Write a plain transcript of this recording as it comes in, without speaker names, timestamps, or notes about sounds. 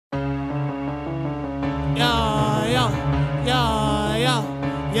Yeah.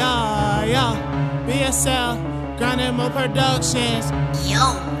 BSLDALABELXGRINDINMODEPRODUCTIONZ.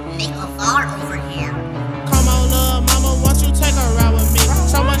 Yo, Nick Lavar over here. Come on, little mama, won't you take a ride with me?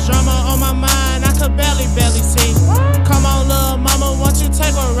 So much drama on my mind, I could barely see. Come on, little mama, won't you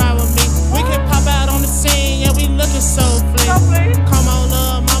take a ride with me? We can pop out on the scene, yeah, we looking so fleek. Come on,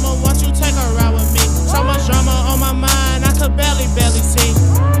 little mama, won't you take a ride with me? So much drama on my mind, I could barely see.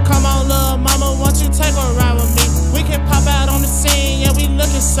 Come on, little mama, won't you take a ride with me? We can pop out on the scene, yeah, we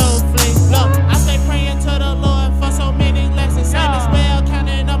looking so fleek. Look, I stay praying to the Lord for so many lessons. Same as well,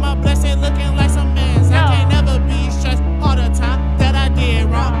 counting up my blessings, looking like some mans. I can't never be stressed all the time that I did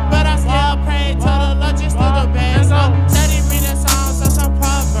wrong, but I still pray to the Lord just through the bad song. Steady reading songs of some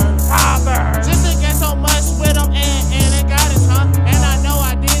proverbs. Just to get so much with them and got his huh? And I know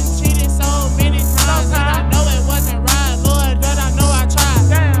I didn't cheat it so many times, and I know it wasn't right, Lord, but I know I tried.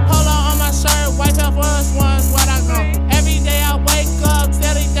 Hold on my shirt, wipe up once, what I go. Every day I wake up,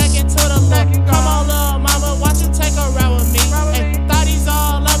 steady thinking to the Lord. Come on, little mama, why you take a ride with me? Ay, thotties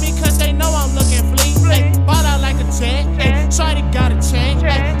all love me cause they know I'm looking fleek. Ay, bought out like a check, shorty got a check,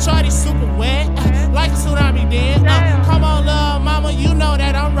 shorty super wet, like a tsunami then. Come on, little mama, you know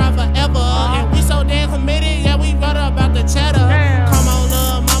that I'm right forever, and we so damn committed, yeah, we wrote about the cheddar. Come on,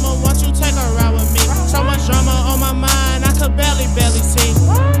 little mama, won't you take a ride with me? So much drama on my mind, I could barely see.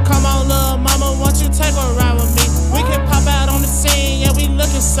 Come on, little mama, won't you take a ride with me? We can pop out on the scene, yeah, we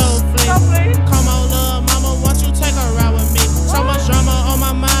looking so fleek. Come on, little mama, won't you take a ride with me? So much drama on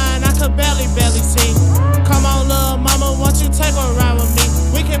my mind, I could barely see. Come on, little mama, won't you take a ride with me?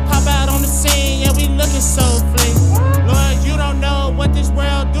 We can pop out on the scene, yeah, we looking so fleek. Lord, you don't know what this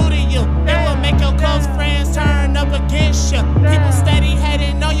world do to you. It will make your close friends turn up against you. People steady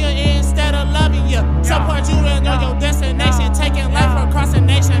hating on you instead of loving you. Support you and know your destination, taking life across the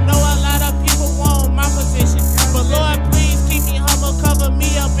nation. Know a lot of people want my position, but Lord, please keep me humble, cover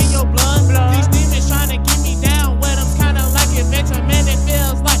me up in your blood. These demons trying to get me down, where them kinda like it vex a man. It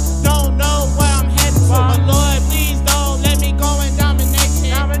feels like don't know where I'm heading to, but Lord, please don't let me go in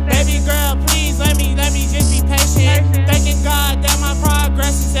domination. Baby girl, please let me just be patient. Thanking God that my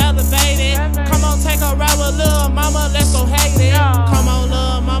progress is elevated. Come on, take a ride with little mama, let's go hate it. Come on,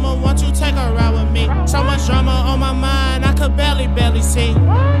 little mama, won't you take a ride with me? So much drama on my mind, I could barely see.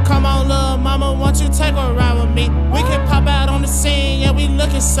 Come on, little mama, won't you take a ride with me? We can pop out on the scene, yeah, we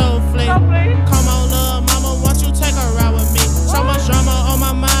looking so fleek.